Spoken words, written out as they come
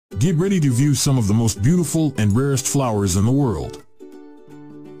Get ready to view some of the most beautiful and rarest flowers in the world.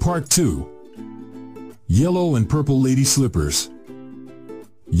 Part 2. Yellow and Purple Lady Slippers.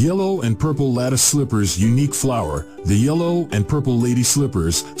 Yellow and Purple Lattice Slippers unique flower. The yellow and purple lady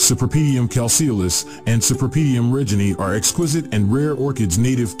slippers, Cypripedium calceolus and Cypripedium reginae, are exquisite and rare orchids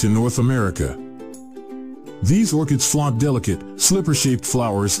native to North America. These orchids flaunt delicate, slipper-shaped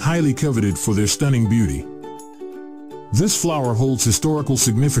flowers highly coveted for their stunning beauty. This flower holds historical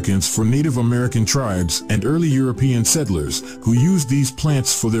significance for Native American tribes and early European settlers who used these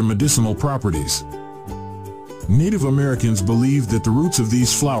plants for their medicinal properties. Native Americans believed that the roots of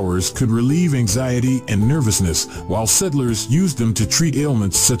these flowers could relieve anxiety and nervousness, while settlers used them to treat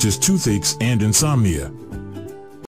ailments such as toothaches and insomnia.